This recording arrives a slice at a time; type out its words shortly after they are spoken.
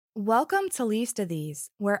Welcome to Least of These,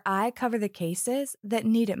 where I cover the cases that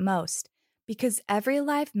need it most, because every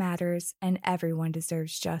life matters and everyone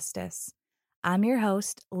deserves justice. I'm your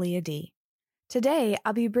host, Leah D. Today,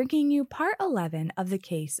 I'll be bringing you part 11 of the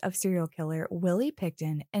case of serial killer Willie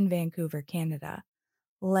Pickton in Vancouver, Canada.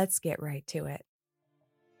 Let's get right to it.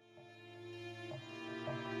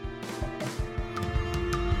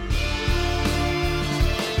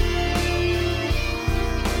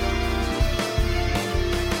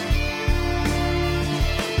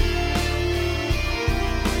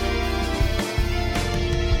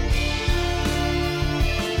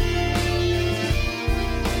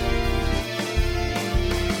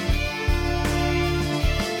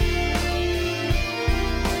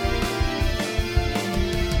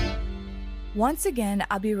 Once again,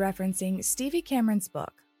 I'll be referencing Stevie Cameron's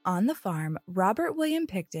book, On the Farm, Robert William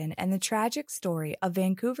Pickton and the Tragic Story of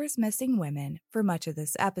Vancouver's Missing Women for much of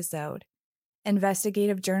this episode.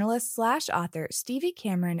 Investigative journalist/author Stevie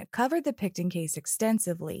Cameron covered the Pickton case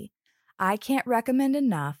extensively. I can't recommend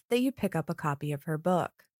enough that you pick up a copy of her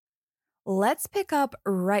book. Let's pick up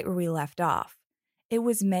right where we left off. It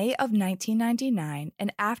was May of 1999,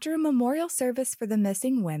 and after a memorial service for the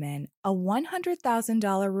missing women, a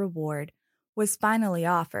 $100,000 reward was finally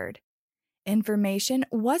offered. Information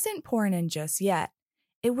wasn't pouring in just yet.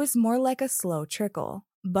 It was more like a slow trickle,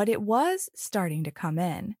 but it was starting to come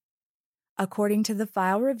in. According to the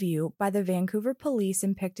file review by the Vancouver police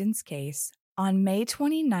in Pickton's case, on May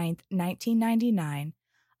 29, 1999,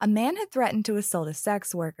 a man had threatened to assault a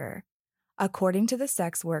sex worker. According to the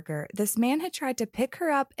sex worker, this man had tried to pick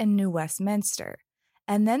her up in New Westminster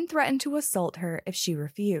and then threatened to assault her if she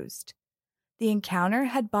refused. The encounter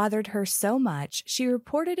had bothered her so much, she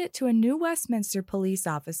reported it to a New Westminster police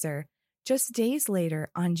officer just days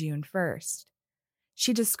later on June 1st.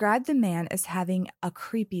 She described the man as having a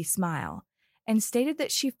creepy smile and stated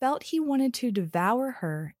that she felt he wanted to devour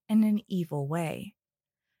her in an evil way.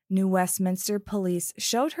 New Westminster police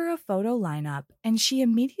showed her a photo lineup, and she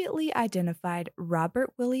immediately identified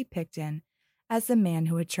Robert Willie Pickton as the man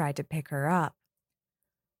who had tried to pick her up.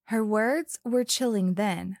 Her words were chilling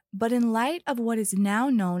then, but in light of what is now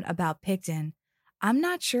known about Pickton, I'm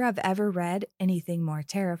not sure I've ever read anything more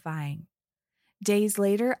terrifying. Days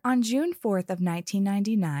later, on June 4th of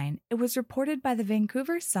 1999, it was reported by the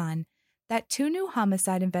Vancouver Sun that 2 new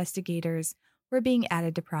homicide investigators were being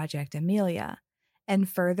added to Project Amelia, and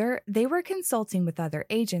further, they were consulting with other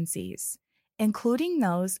agencies, including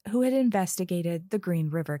those who had investigated the Green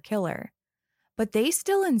River Killer. But they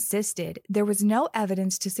still insisted there was no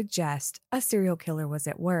evidence to suggest a serial killer was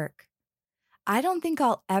at work. I don't think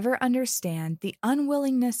I'll ever understand the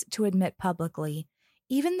unwillingness to admit publicly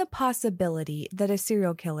even the possibility that a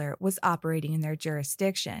serial killer was operating in their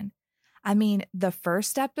jurisdiction. I mean, the first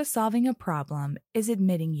step to solving a problem is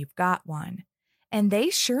admitting you've got one, and they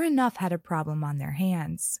sure enough had a problem on their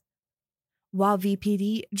hands. While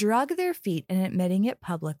VPD drug their feet in admitting it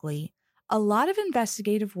publicly, a lot of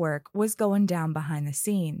investigative work was going down behind the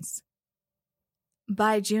scenes.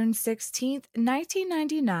 By June 16,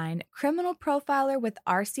 1999, criminal profiler with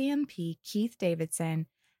RCMP Keith Davidson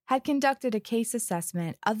had conducted a case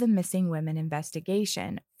assessment of the missing women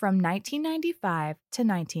investigation from 1995 to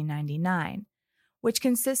 1999, which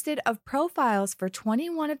consisted of profiles for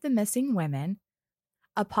 21 of the missing women,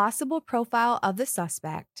 a possible profile of the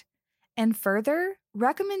suspect, and further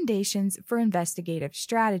recommendations for investigative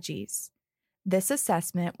strategies. This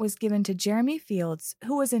assessment was given to Jeremy Fields,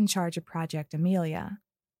 who was in charge of Project Amelia.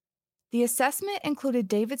 The assessment included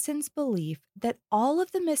Davidson's belief that all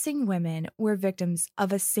of the missing women were victims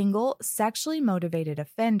of a single sexually motivated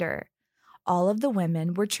offender. All of the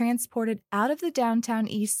women were transported out of the downtown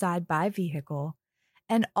east side by vehicle,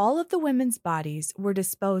 and all of the women's bodies were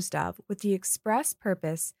disposed of with the express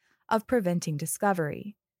purpose of preventing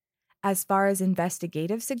discovery. As far as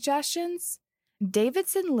investigative suggestions,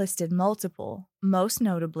 Davidson listed multiple, most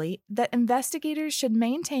notably that investigators should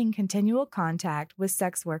maintain continual contact with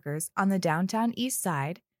sex workers on the downtown east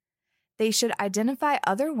side. They should identify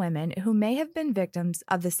other women who may have been victims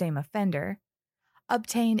of the same offender,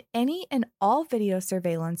 obtain any and all video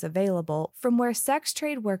surveillance available from where sex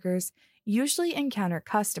trade workers usually encounter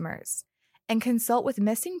customers, and consult with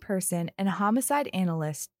missing person and homicide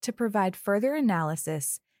analysts to provide further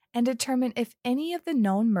analysis and determine if any of the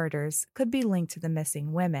known murders could be linked to the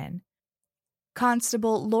missing women.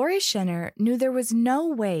 Constable Lori Schenner knew there was no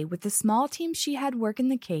way with the small team she had working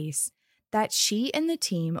the case that she and the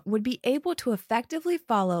team would be able to effectively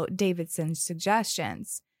follow Davidson's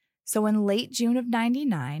suggestions. So in late June of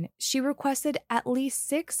 '99, she requested at least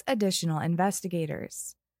 6 additional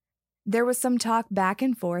investigators. There was some talk back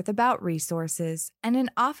and forth about resources, and an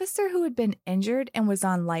officer who had been injured and was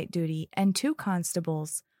on light duty, and 2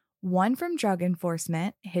 constables, one from drug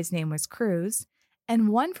enforcement, his name was Cruz, and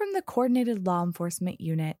one from the Coordinated Law Enforcement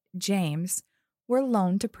Unit, James, were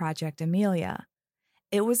loaned to Project Amelia.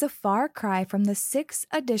 It was a far cry from the 6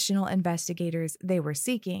 additional investigators they were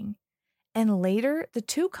seeking, and later the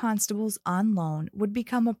 2 constables on loan would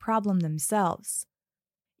become a problem themselves.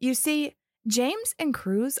 You see, James and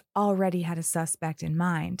Cruz already had a suspect in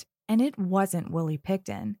mind, and it wasn't Willie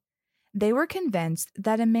Pickton. They were convinced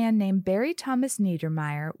that a man named Barry Thomas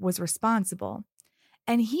Niedermeyer was responsible,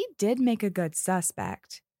 and he did make a good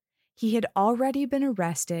suspect. He had already been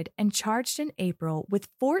arrested and charged in April with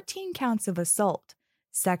 14 counts of assault,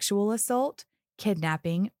 sexual assault,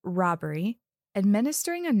 kidnapping, robbery,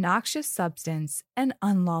 administering a noxious substance, and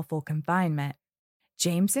unlawful confinement.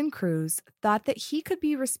 James and Cruz thought that he could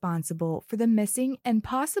be responsible for the missing and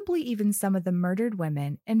possibly even some of the murdered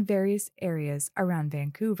women in various areas around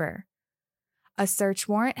Vancouver. A search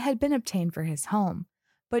warrant had been obtained for his home,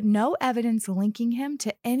 but no evidence linking him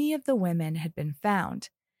to any of the women had been found,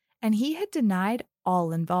 and he had denied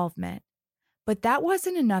all involvement. But that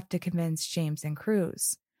wasn't enough to convince James and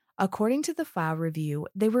Cruz. According to the file review,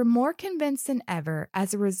 they were more convinced than ever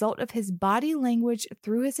as a result of his body language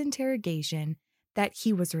through his interrogation that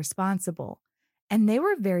he was responsible, and they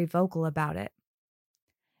were very vocal about it.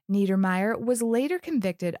 Niedermeyer was later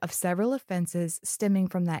convicted of several offenses stemming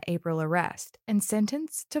from that April arrest and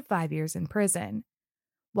sentenced to 5 years in prison.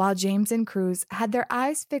 While James and Cruz had their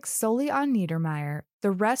eyes fixed solely on Niedermeyer,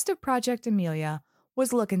 the rest of Project Amelia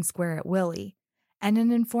was looking square at Willie, and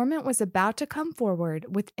an informant was about to come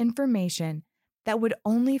forward with information that would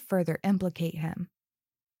only further implicate him.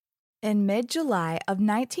 In mid-July of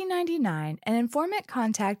 1999, an informant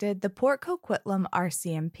contacted the Port Coquitlam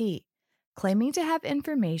RCMP, claiming to have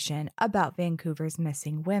information about Vancouver's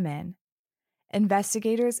missing women.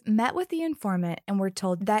 Investigators met with the informant and were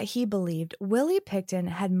told that he believed Willie Pickton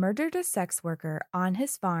had murdered a sex worker on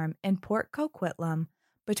his farm in Port Coquitlam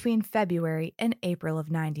between February and April of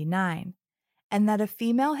 1999, and that a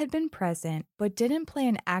female had been present but didn't play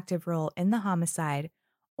an active role in the homicide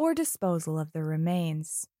or disposal of the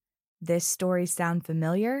remains. This story sound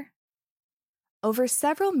familiar? Over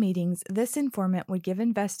several meetings, this informant would give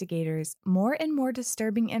investigators more and more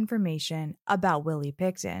disturbing information about Willie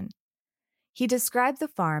Pickton. He described the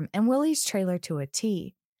farm and Willie's trailer to a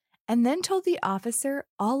T, and then told the officer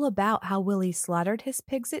all about how Willie slaughtered his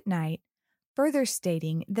pigs at night, further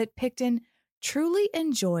stating that Pickton truly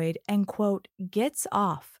enjoyed and, quote, gets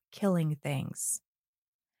off killing things.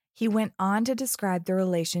 He went on to describe the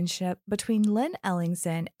relationship between Lynn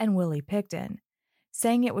Ellingson and Willie Pickton,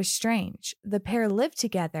 saying it was strange. The pair lived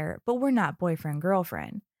together but were not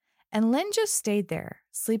boyfriend-girlfriend, and Lynn just stayed there,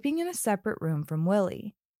 sleeping in a separate room from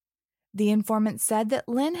Willie. The informant said that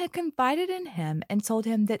Lynn had confided in him and told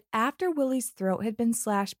him that after Willie's throat had been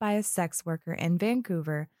slashed by a sex worker in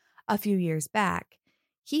Vancouver a few years back,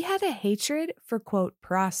 he had a hatred for, quote,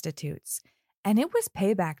 prostitutes, and it was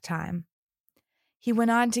payback time. He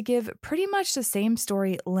went on to give pretty much the same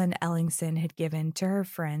story Lynn Ellingson had given to her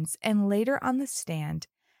friends and later on the stand,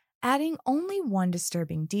 adding only one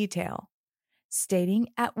disturbing detail, stating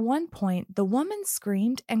at one point the woman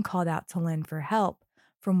screamed and called out to Lynn for help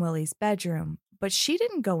from Willie's bedroom, but she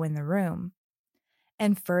didn't go in the room.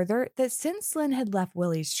 And further, that since Lynn had left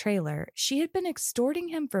Willie's trailer, she had been extorting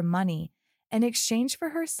him for money in exchange for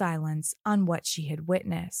her silence on what she had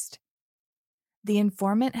witnessed. The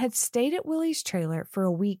informant had stayed at Willie's trailer for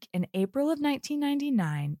a week in April of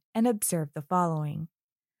 1999 and observed the following: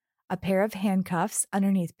 a pair of handcuffs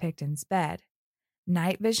underneath Pickton's bed,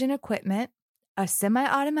 night vision equipment, a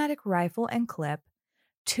semi-automatic rifle and clip,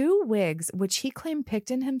 2 wigs which he claimed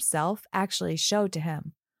Pickton himself actually showed to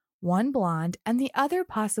him, one blonde and the other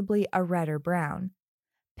possibly a red or brown.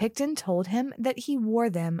 Pickton told him that he wore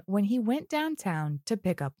them when he went downtown to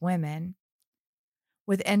pick up women.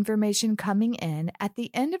 With information coming in at the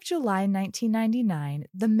end of July 1999,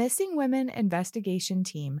 the Missing Women Investigation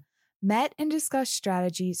Team met and discussed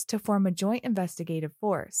strategies to form a joint investigative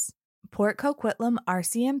force. Port Coquitlam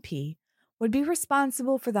RCMP would be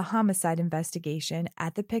responsible for the homicide investigation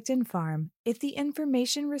at the Pickton farm if the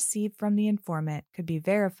information received from the informant could be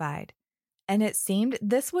verified, and it seemed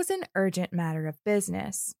this was an urgent matter of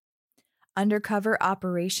business. Undercover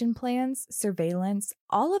operation plans, surveillance,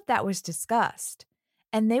 all of that was discussed,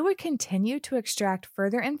 and they would continue to extract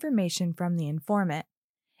further information from the informant.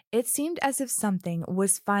 It seemed as if something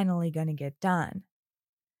was finally going to get done.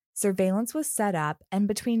 Surveillance was set up, and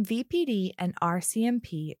between VPD and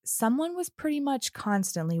RCMP, someone was pretty much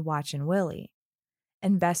constantly watching Willie.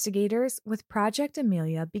 Investigators with Project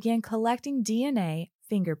Amelia began collecting DNA,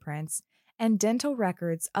 fingerprints, and dental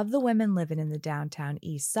records of the women living in the downtown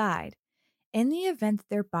East Side. In the event that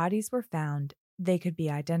their bodies were found, they could be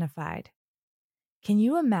identified. Can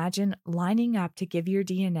you imagine lining up to give your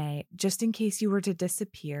DNA just in case you were to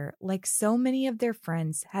disappear like so many of their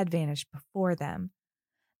friends had vanished before them?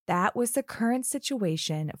 That was the current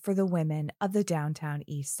situation for the women of the downtown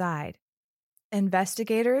East Side.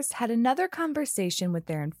 Investigators had another conversation with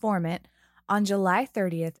their informant on July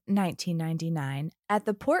 30th, 1999, at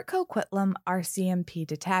the Port Coquitlam RCMP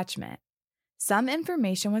detachment. Some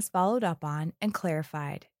information was followed up on and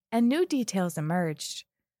clarified, and new details emerged.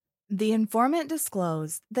 The informant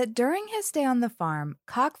disclosed that during his stay on the farm,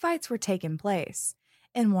 cockfights were taking place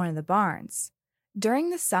in one of the barns. During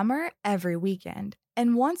the summer, every weekend,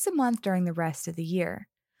 and once a month during the rest of the year.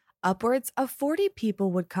 Upwards of 40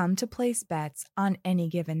 people would come to place bets on any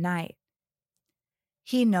given night.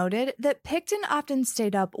 He noted that Pickton often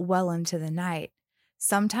stayed up well into the night,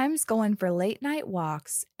 sometimes going for late-night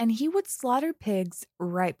walks, and he would slaughter pigs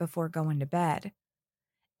right before going to bed.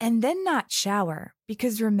 And then not shower,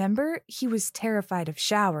 because remember, he was terrified of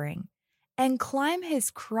showering, and climb his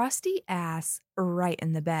crusty ass right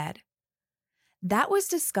in the bed. That was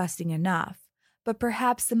disgusting enough, but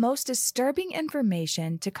perhaps the most disturbing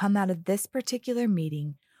information to come out of this particular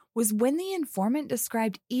meeting was when the informant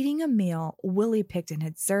described eating a meal Willie Pickton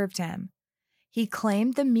had served him. He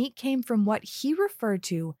claimed the meat came from what he referred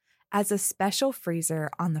to as a special freezer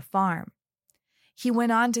on the farm. He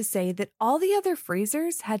went on to say that all the other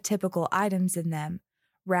freezers had typical items in them,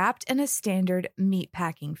 wrapped in a standard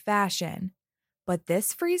meat-packing fashion. But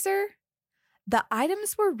this freezer? The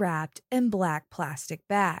items were wrapped in black plastic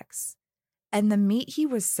bags. And the meat he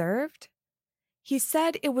was served? He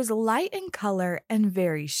said it was light in color and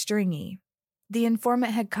very stringy. The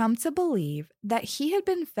informant had come to believe that he had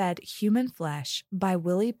been fed human flesh by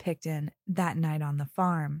Willie Pickton that night on the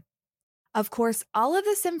farm. Of course, all of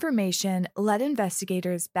this information led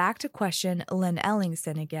investigators back to question Lynn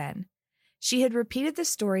Ellingson again. She had repeated the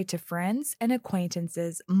story to friends and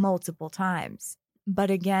acquaintances multiple times. But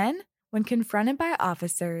again, when confronted by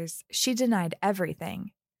officers, she denied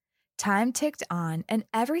everything. Time ticked on and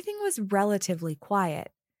everything was relatively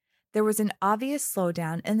quiet. There was an obvious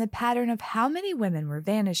slowdown in the pattern of how many women were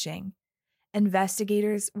vanishing.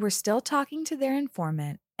 Investigators were still talking to their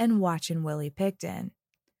informant and watching Willie Pickton.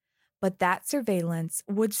 But that surveillance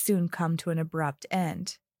would soon come to an abrupt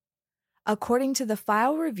end. According to the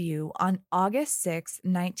file review on August 6,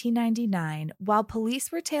 1999, while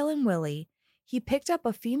police were tailing Willie, he picked up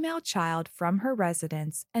a female child from her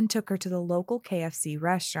residence and took her to the local KFC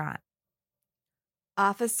restaurant.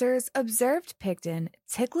 Officers observed Pickton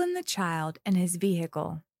tickling the child in his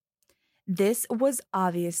vehicle. This was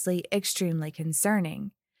obviously extremely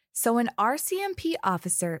concerning, so an RCMP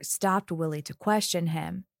officer stopped Willie to question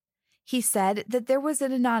him. He said that there was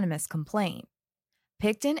an anonymous complaint.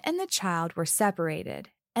 Pickton and the child were separated,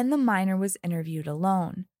 and the minor was interviewed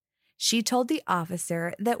alone. She told the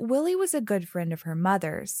officer that Willie was a good friend of her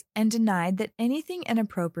mother's and denied that anything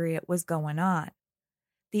inappropriate was going on.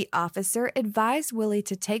 The officer advised Willie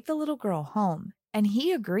to take the little girl home, and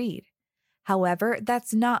he agreed. However,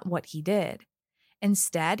 that's not what he did.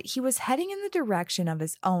 Instead, he was heading in the direction of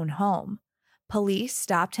his own home. Police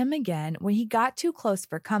stopped him again when he got too close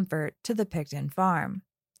for comfort to the Pickton farm.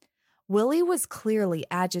 Willie was clearly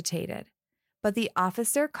agitated, but the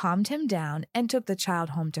officer calmed him down and took the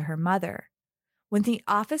child home to her mother. When the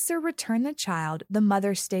officer returned the child, the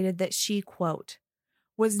mother stated that she, quote,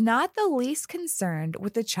 was not the least concerned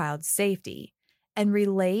with the child's safety, and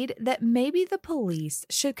relayed that maybe the police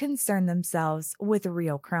should concern themselves with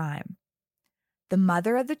real crime. The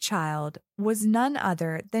mother of the child was none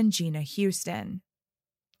other than Gina Houston.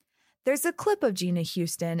 There's a clip of Gina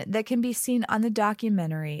Houston that can be seen on the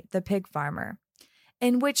documentary The Pig Farmer,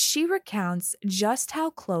 in which she recounts just how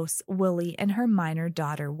close Willie and her minor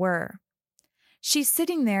daughter were. She's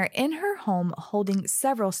sitting there in her home holding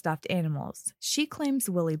several stuffed animals. She claims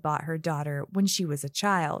Willie bought her daughter when she was a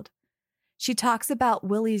child. She talks about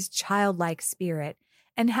Willie's childlike spirit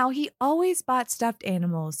and how he always bought stuffed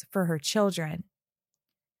animals for her children.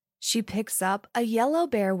 She picks up a yellow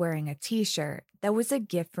bear wearing a t-shirt that was a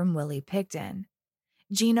gift from Willie Pickton.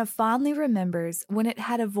 Gina fondly remembers when it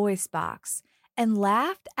had a voice box and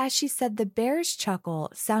laughed as she said the bear's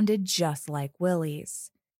chuckle sounded just like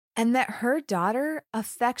Willie's, and that her daughter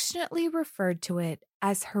affectionately referred to it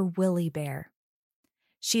as her Willie bear.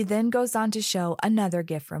 She then goes on to show another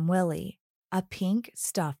gift from Willie, a pink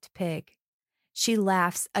stuffed pig. She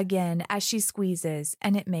laughs again as she squeezes,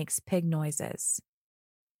 and it makes pig noises.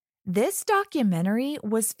 This documentary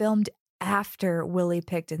was filmed after Willie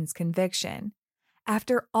Pickton's conviction,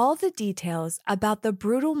 after all the details about the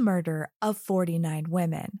brutal murder of 49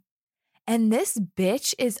 women. And this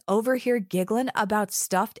bitch is over here giggling about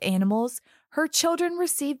stuffed animals her children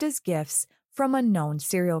received as gifts from a known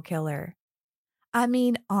serial killer. I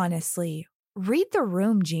mean, honestly, read the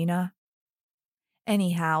room, Gina.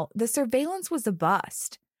 Anyhow, the surveillance was a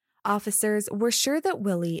bust. Officers were sure that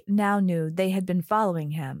Willie now knew they had been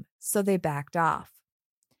following him, so they backed off.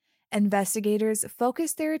 Investigators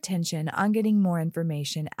focused their attention on getting more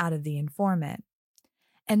information out of the informant.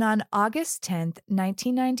 And on August 10th,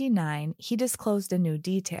 1999, he disclosed a new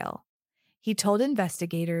detail. He told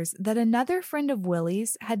investigators that another friend of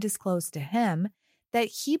Willie's had disclosed to him that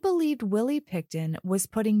he believed Willie Pickton was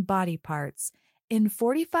putting body parts in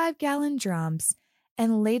 45-gallon drums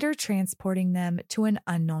and later transporting them to an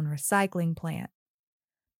unknown recycling plant.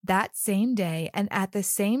 That same day and at the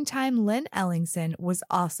same time, Lynn Ellingson was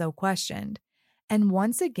also questioned. And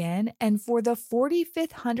once again, and for the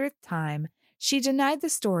 4500th time, she denied the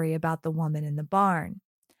story about the woman in the barn.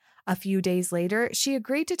 A few days later, she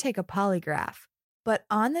agreed to take a polygraph. But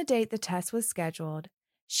on the date the test was scheduled,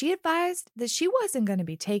 she advised that she wasn't going to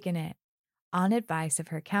be taking it, on advice of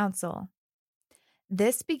her counsel.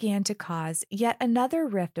 This began to cause yet another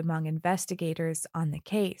rift among investigators on the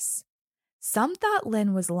case. Some thought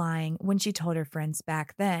Lynn was lying when she told her friends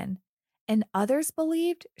back then, and others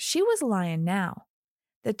believed she was lying now.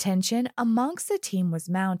 The tension amongst the team was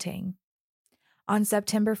mounting. On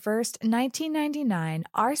September 1st, 1999,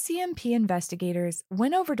 RCMP investigators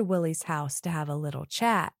went over to Willie's house to have a little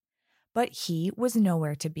chat, but he was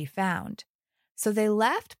nowhere to be found. So they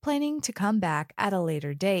left, planning to come back at a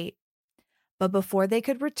later date. But before they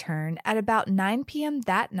could return, at about 9 p.m.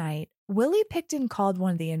 that night, Willie Pickton called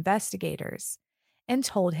one of the investigators and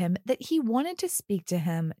told him that he wanted to speak to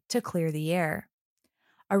him to clear the air.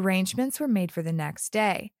 Arrangements were made for the next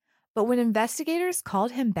day, but when investigators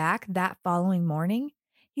called him back that following morning,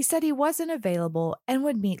 he said he wasn't available and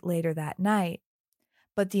would meet later that night.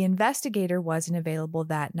 But the investigator wasn't available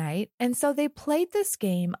that night, and so they played this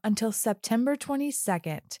game until September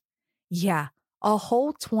 22nd. Yeah, a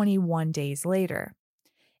whole 21 days later.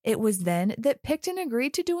 It was then that Pickton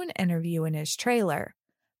agreed to do an interview in his trailer,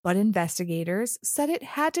 but investigators said it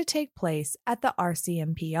had to take place at the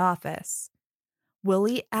RCMP office.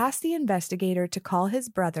 Willie asked the investigator to call his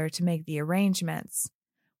brother to make the arrangements.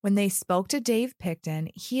 When they spoke to Dave Pickton,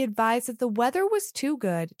 he advised that the weather was too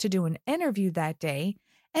good to do an interview that day,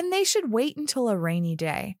 and they should wait until a rainy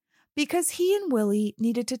day, because he and Willie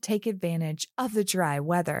needed to take advantage of the dry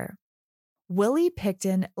weather. Willie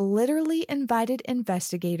Pickton literally invited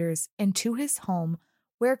investigators into his home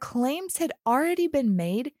where claims had already been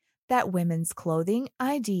made that women's clothing,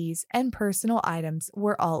 IDs, and personal items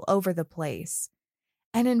were all over the place.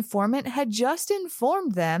 An informant had just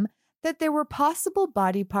informed them that there were possible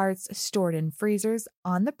body parts stored in freezers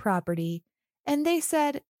on the property, and they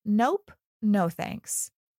said, nope, no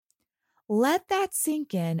thanks. Let that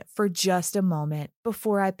sink in for just a moment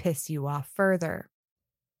before I piss you off further.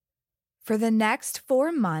 For the next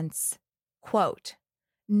 4 months, quote,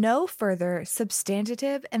 no further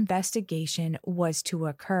substantive investigation was to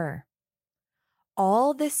occur.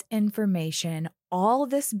 All this information, all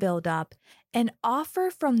this buildup, an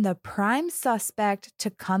offer from the prime suspect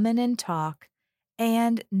to come in and talk,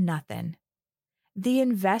 and nothing. The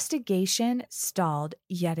investigation stalled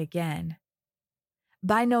yet again.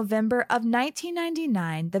 By November of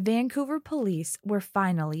 1999, the Vancouver police were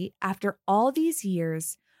finally, after all these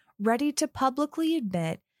years, ready to publicly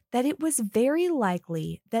admit that it was very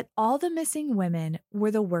likely that all the missing women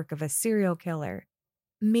were the work of a serial killer.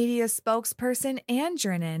 Media spokesperson Ann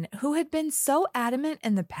Drennan, who had been so adamant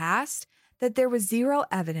in the past that there was zero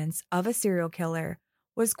evidence of a serial killer,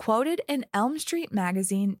 was quoted in Elm Street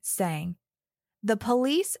magazine saying, "The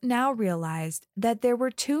police now realized that there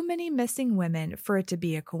were too many missing women for it to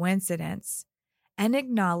be a coincidence, and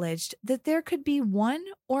acknowledged that there could be one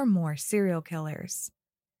or more serial killers."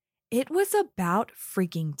 It was about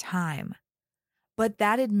freaking time. But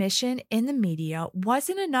that admission in the media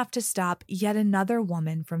wasn't enough to stop yet another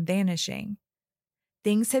woman from vanishing.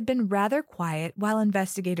 Things had been rather quiet while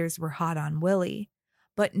investigators were hot on Willie,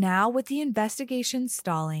 but now with the investigation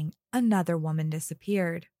stalling, another woman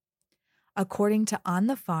disappeared. According to On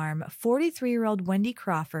the Farm, 43-year-old Wendy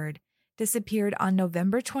Crawford disappeared on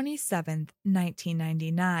November 27,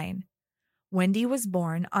 1999. Wendy was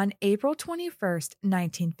born on April 21,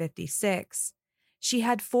 1956. She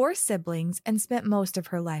had 4 siblings and spent most of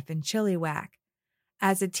her life in Chilliwack.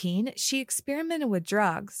 As a teen, she experimented with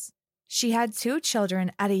drugs. She had 2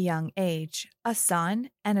 children at a young age, a son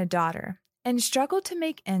and a daughter, and struggled to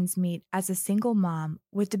make ends meet as a single mom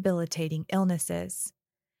with debilitating illnesses.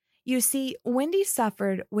 You see, Wendy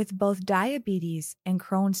suffered with both diabetes and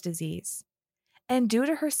Crohn's disease, and due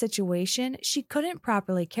to her situation, she couldn't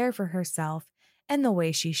properly care for herself in the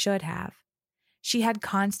way she should have. She had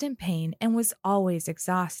constant pain and was always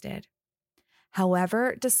exhausted.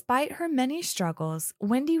 However, despite her many struggles,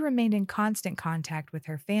 Wendy remained in constant contact with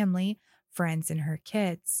her family, friends, and her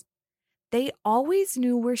kids. They always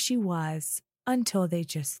knew where she was until they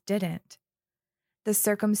just didn't. The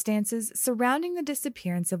circumstances surrounding the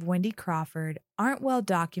disappearance of Wendy Crawford aren't well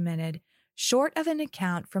documented, short of an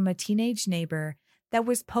account from a teenage neighbor that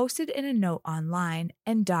was posted in a note online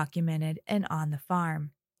and documented and on the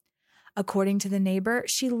farm. According to the neighbor,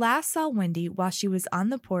 she last saw Wendy while she was on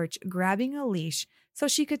the porch grabbing a leash so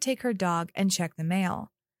she could take her dog and check the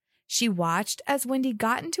mail. She watched as Wendy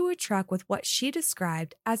got into a truck with what she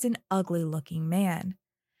described as an ugly-looking man.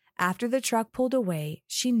 After the truck pulled away,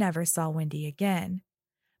 she never saw Wendy again.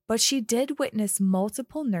 But she did witness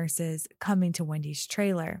multiple nurses coming to Wendy's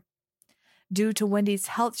trailer. Due to Wendy's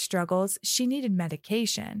health struggles, she needed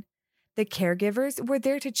medication. The caregivers were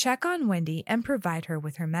there to check on Wendy and provide her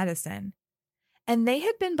with her medicine. And they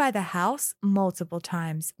had been by the house multiple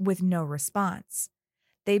times with no response.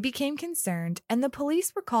 They became concerned and the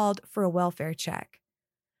police were called for a welfare check.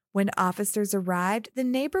 When officers arrived, the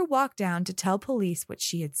neighbor walked down to tell police what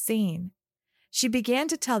she had seen. She began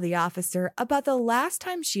to tell the officer about the last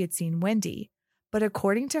time she had seen Wendy, but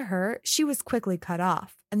according to her, she was quickly cut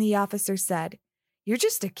off, and the officer said, "You're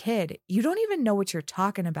just a kid. You don't even know what you're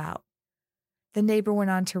talking about." The neighbor went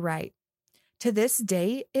on to write, "To this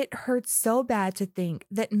day, it hurts so bad to think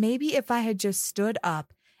that maybe if I had just stood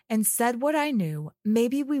up and said what I knew,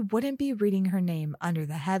 maybe we wouldn't be reading her name under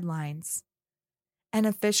the headlines." An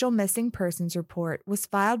official missing persons report was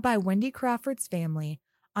filed by Wendy Crawford's family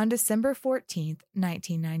on December 14,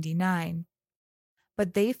 1999.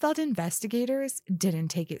 But they felt investigators didn't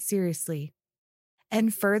take it seriously.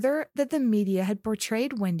 And further, that the media had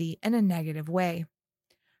portrayed Wendy in a negative way.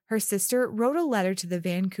 Her sister wrote a letter to the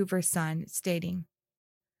Vancouver Sun stating,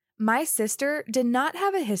 "My sister did not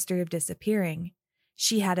have a history of disappearing.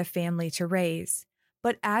 She had a family to raise,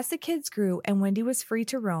 but as the kids grew and Wendy was free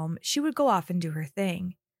to roam, she would go off and do her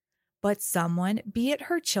thing. But someone, be it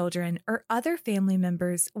her children or other family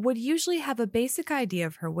members, would usually have a basic idea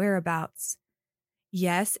of her whereabouts.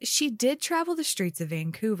 Yes, she did travel the streets of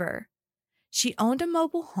Vancouver. She owned a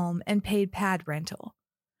mobile home and paid pad rental.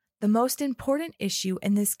 The most important issue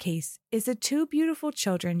in this case is the 2 beautiful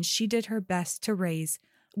children she did her best to raise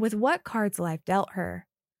with what cards life dealt her.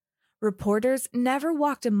 Reporters never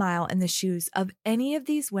walked a mile in the shoes of any of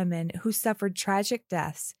these women who suffered tragic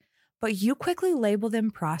deaths, but you quickly label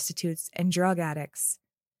them prostitutes and drug addicts.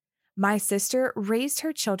 My sister raised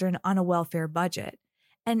her children on a welfare budget,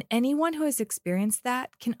 and anyone who has experienced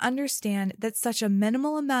that can understand that such a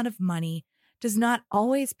minimal amount of money does not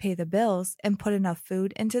always pay the bills and put enough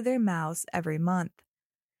food into their mouths every month.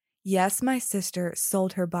 Yes, my sister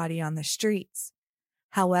sold her body on the streets.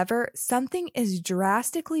 However, something is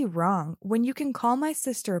drastically wrong when you can call my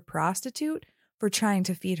sister a prostitute for trying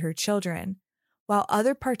to feed her children, while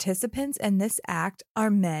other participants in this act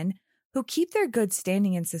are men who keep their good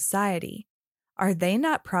standing in society. Are they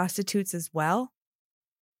not prostitutes as well?"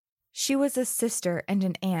 She was a sister and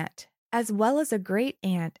an aunt, as well as a great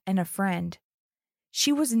aunt and a friend.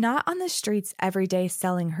 She was not on the streets every day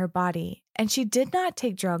selling her body, and she did not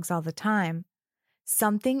take drugs all the time.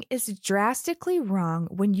 Something is drastically wrong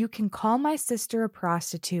when you can call my sister a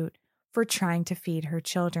prostitute for trying to feed her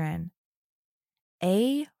children.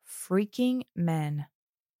 A freaking men.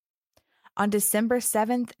 On December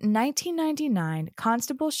 7th, 1999,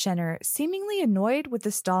 Constable Schenner, seemingly annoyed with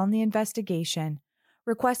the stall in the investigation,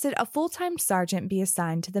 requested a full-time sergeant be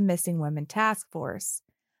assigned to the Missing Women Task Force.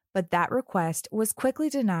 But that request was quickly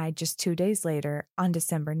denied just 2 days later on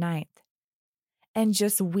December 9th. And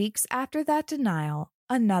just weeks after that denial,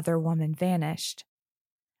 another woman vanished.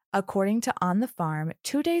 According to On the Farm,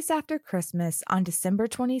 2 days after Christmas on December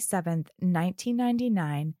 27th,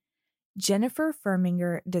 1999, Jennifer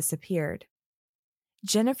Firminger disappeared.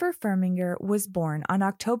 Jennifer Firminger was born on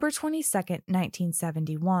October 22nd,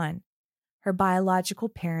 1971. Her biological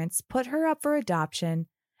parents put her up for adoption,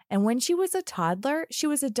 and when she was a toddler, she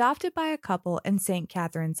was adopted by a couple in St.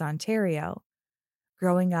 Catharines, Ontario.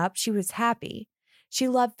 Growing up, she was happy. She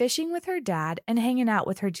loved fishing with her dad and hanging out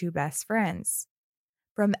with her 2 best friends.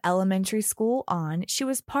 From elementary school on, she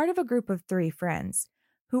was part of a group of 3 friends,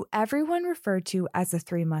 who everyone referred to as the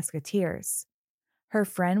 3 Musketeers. Her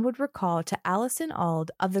friend would recall to Allison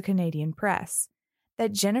Auld of the Canadian Press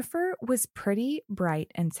that Jennifer was pretty, bright,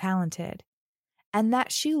 and talented, and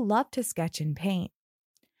that she loved to sketch and paint.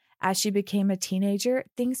 As she became a teenager,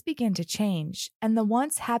 things began to change, and the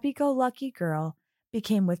once happy-go-lucky girl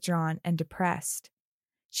became withdrawn and depressed.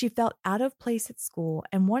 She felt out of place at school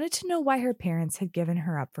and wanted to know why her parents had given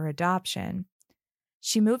her up for adoption.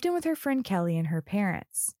 She moved in with her friend Kelly and her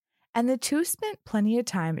parents, and the two spent plenty of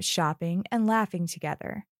time shopping and laughing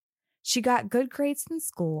together. She got good grades in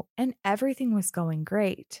school, and everything was going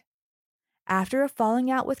great. After a falling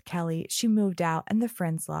out with Kelly, she moved out and the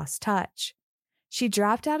friends lost touch. She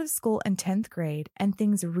dropped out of school in 10th grade, and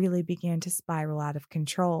things really began to spiral out of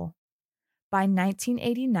control. By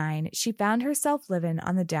 1989, she found herself living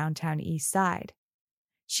on the downtown east side.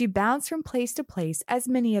 She bounced from place to place as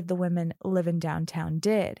many of the women living downtown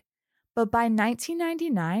did, but by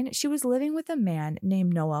 1999, she was living with a man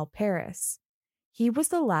named Noel Paris. He was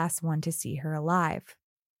the last one to see her alive.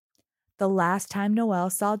 The last time Noel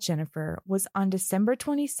saw Jennifer was on December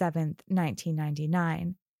 27,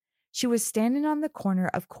 1999. She was standing on the corner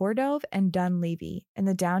of Cordove and Dunleavy in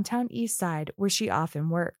the downtown east side where she often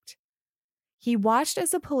worked. He watched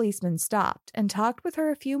as a policeman stopped and talked with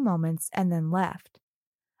her a few moments and then left.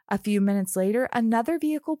 A few minutes later, another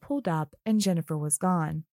vehicle pulled up and Jennifer was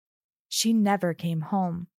gone. She never came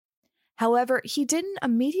home. However, he didn't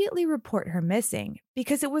immediately report her missing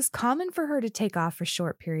because it was common for her to take off for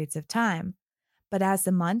short periods of time. But as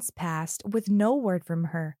the months passed with no word from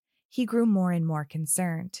her, he grew more and more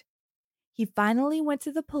concerned. He finally went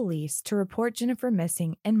to the police to report Jennifer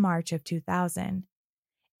missing in March of 2000.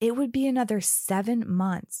 It would be another 7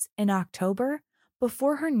 months in October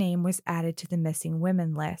before her name was added to the missing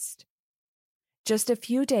women list. Just a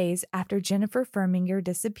few days after Jennifer Firminger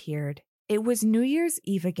disappeared, it was New Year's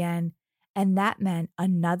Eve again, and that meant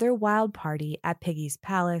another wild party at Piggy's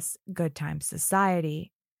Palace Good Time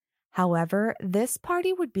Society. However, this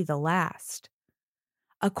party would be the last.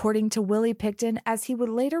 According to Willie Pickton, as he would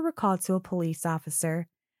later recall to a police officer,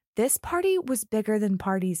 this party was bigger than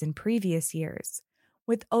parties in previous years,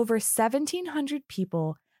 with over 1,700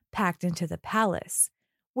 people packed into the palace,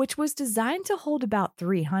 which was designed to hold about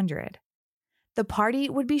 300. The party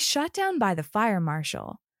would be shut down by the fire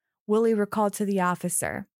marshal. Willie recalled to the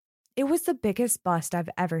officer, "It was the biggest bust I've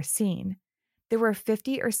ever seen. There were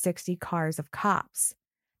 50 or 60 cars of cops.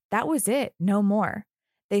 That was it, no more.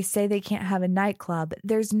 They say they can't have a nightclub.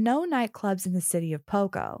 There's no nightclubs in the city of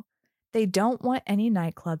Poco. They don't want any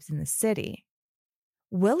nightclubs in the city."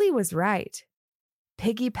 Willie was right.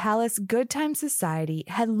 Piggy Palace Good Time Society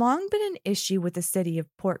had long been an issue with the city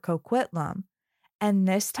of Port Coquitlam, and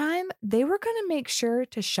this time they were going to make sure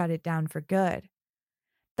to shut it down for good.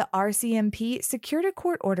 The RCMP secured a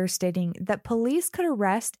court order stating that police could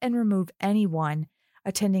arrest and remove anyone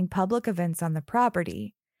attending public events on the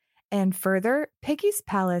property. And further, Piggy's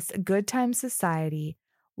Palace Good Time Society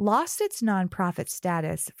lost its nonprofit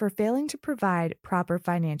status for failing to provide proper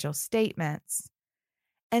financial statements.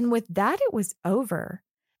 And with that, it was over.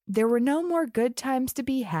 There were no more good times to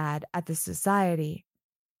be had at the society.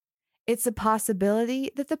 It's a possibility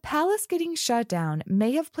that the palace getting shut down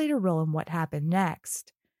may have played a role in what happened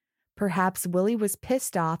next. Perhaps Willie was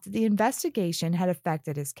pissed off that the investigation had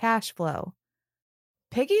affected his cash flow.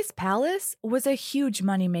 Piggy's Palace was a huge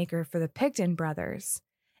moneymaker for the Pickton brothers,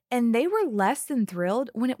 and they were less than thrilled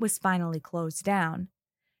when it was finally closed down.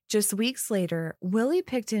 Just weeks later, Willie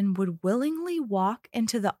Pickton would willingly walk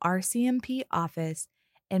into the RCMP office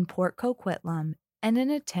in Port Coquitlam in an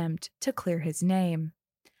attempt to clear his name.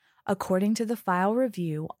 According to the file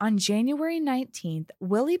review, on January 19th,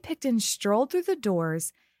 Willie Pickton strolled through the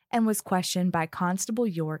doors and was questioned by Constable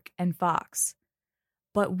York and Fox.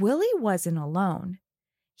 But Willie wasn't alone.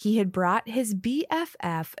 He had brought his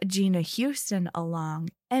BFF, Gina Houston, along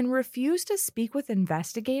and refused to speak with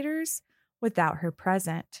investigators without her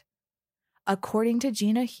present. According to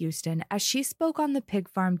Gina Houston, as she spoke on the Pig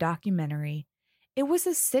Farm documentary, it was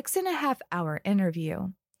a 6.5-hour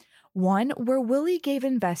interview, one where Willie gave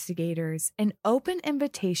investigators an open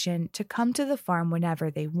invitation to come to the farm whenever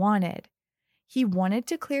they wanted. He wanted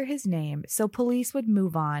to clear his name so police would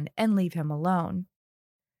move on and leave him alone.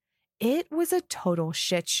 It was a total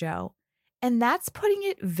shit show, and that's putting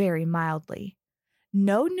it very mildly.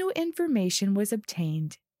 No new information was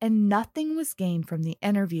obtained, and nothing was gained from the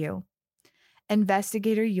interview.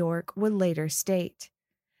 Investigator York would later state,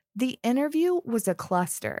 "The interview was a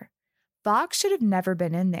cluster. Fox should have never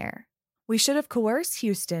been in there. We should have coerced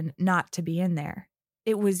Houston not to be in there.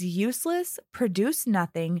 It was useless, produced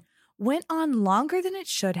nothing, went on longer than it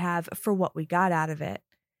should have for what we got out of it.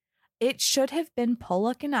 It should have been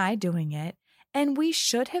Pollock and I doing it, And we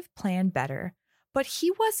should have planned better, but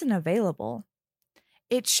he wasn't available.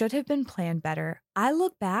 It should have been planned better. I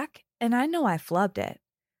look back and I know I flubbed it.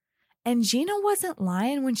 And Gina wasn't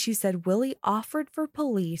lying when she said Willie offered for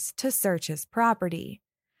police to search his property.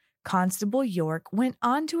 Constable York went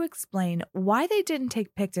on to explain why they didn't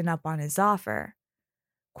take Pickton up on his offer.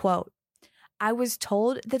 Quote, I was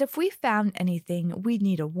told that if we found anything, we'd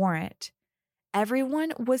need a warrant.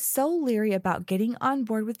 Everyone was so leery about getting on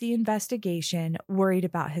board with the investigation, worried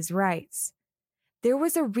about his rights. There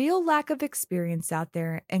was a real lack of experience out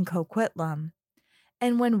there in Coquitlam.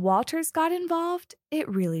 And when Walters got involved, it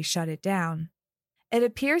really shut it down. It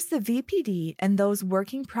appears the VPD and those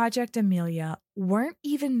working Project Amelia weren't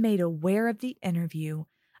even made aware of the interview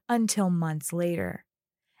until months later,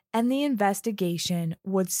 and the investigation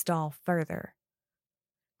would stall further.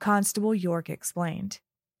 Constable York explained.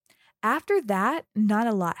 After that, not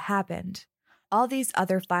a lot happened. All these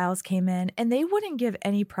other files came in, and they wouldn't give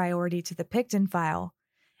any priority to the Pickton file.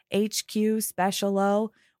 HQ, Special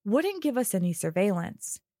O, wouldn't give us any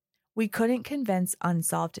surveillance. We couldn't convince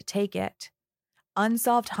Unsolved to take it.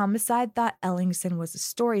 Unsolved Homicide thought Ellingson was a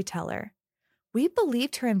storyteller. We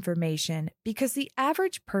believed her information because the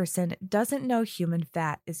average person doesn't know human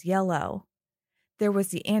fat is yellow. There was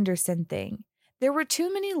the Anderson thing. There were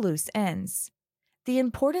too many loose ends. The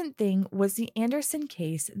important thing was the Anderson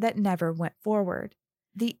case that never went forward.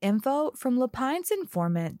 The info from Lepine's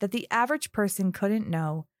informant that the average person couldn't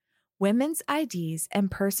know, women's IDs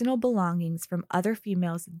and personal belongings from other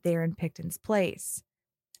females there in Pickton's place.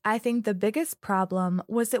 I think the biggest problem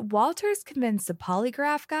was that Walters convinced the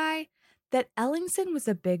polygraph guy that Ellingson was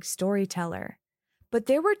a big storyteller, but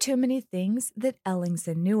there were too many things that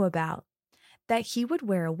Ellingson knew about. That he would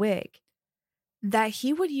wear a wig, that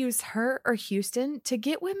he would use her or Houston to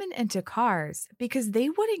get women into cars because they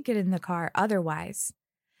wouldn't get in the car otherwise.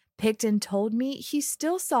 Pickton told me he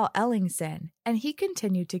still saw Ellingson and he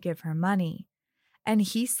continued to give her money. And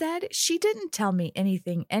he said she didn't tell me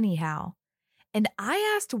anything anyhow. And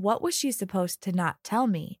I asked what was she supposed to not tell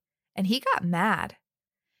me, and he got mad.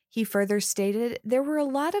 He further stated there were a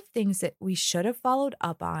lot of things that we should have followed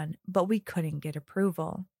up on, but we couldn't get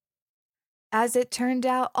approval. As it turned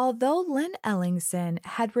out, although Lynn Ellingson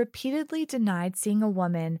had repeatedly denied seeing a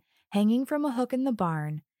woman hanging from a hook in the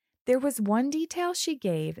barn, there was one detail she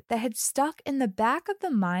gave that had stuck in the back of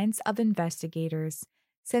the minds of investigators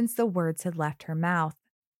since the words had left her mouth.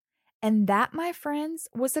 And that, my friends,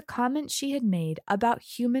 was a comment she had made about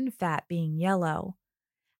human fat being yellow.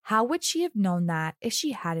 How would she have known that if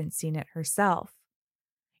she hadn't seen it herself?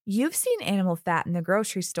 You've seen animal fat in the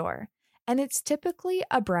grocery store, and it's typically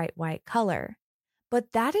a bright white color.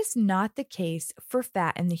 But that is not the case for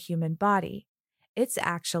fat in the human body. It's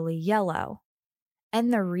actually yellow.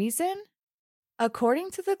 And the reason? According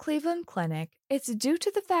to the Cleveland Clinic, it's due to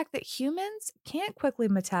the fact that humans can't quickly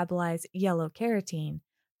metabolize yellow carotene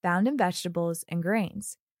found in vegetables and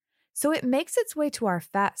grains. So it makes its way to our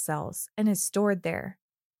fat cells and is stored there.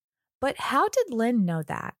 But how did Lynn know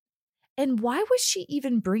that? And why was she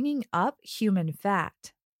even bringing up human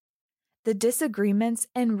fat? The disagreements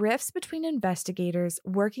and rifts between investigators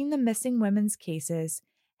working the missing women's cases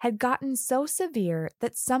had gotten so severe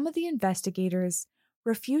that some of the investigators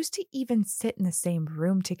refused to even sit in the same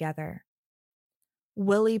room together.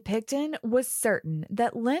 Willie Pickton was certain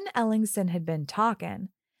that Lynn Ellingson had been talking,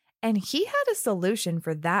 and he had a solution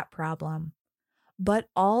for that problem. But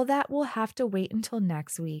all that will have to wait until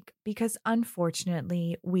next week because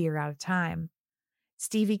unfortunately we are out of time.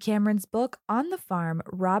 Stevie Cameron's book On the Farm,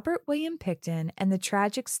 Robert William Pickton and the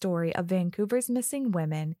Tragic Story of Vancouver's Missing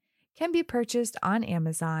Women can be purchased on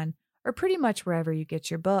Amazon or pretty much wherever you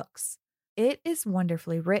get your books. It is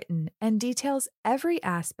wonderfully written and details every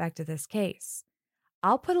aspect of this case.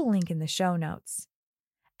 I'll put a link in the show notes.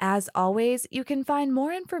 As always, you can find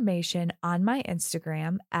more information on my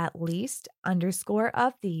Instagram at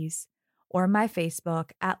least_of_these or my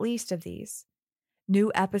Facebook at least of these.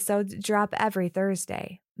 New episodes drop every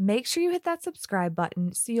Thursday. Make sure you hit that subscribe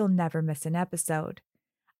button so you'll never miss an episode.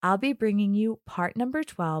 I'll be bringing you part number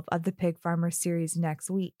 12 of the Pig Farmer series next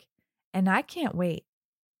week, and I can't wait.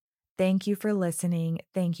 Thank you for listening.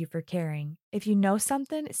 Thank you for caring. If you know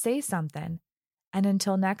something, say something. And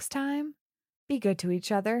until next time, be good to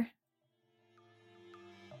each other.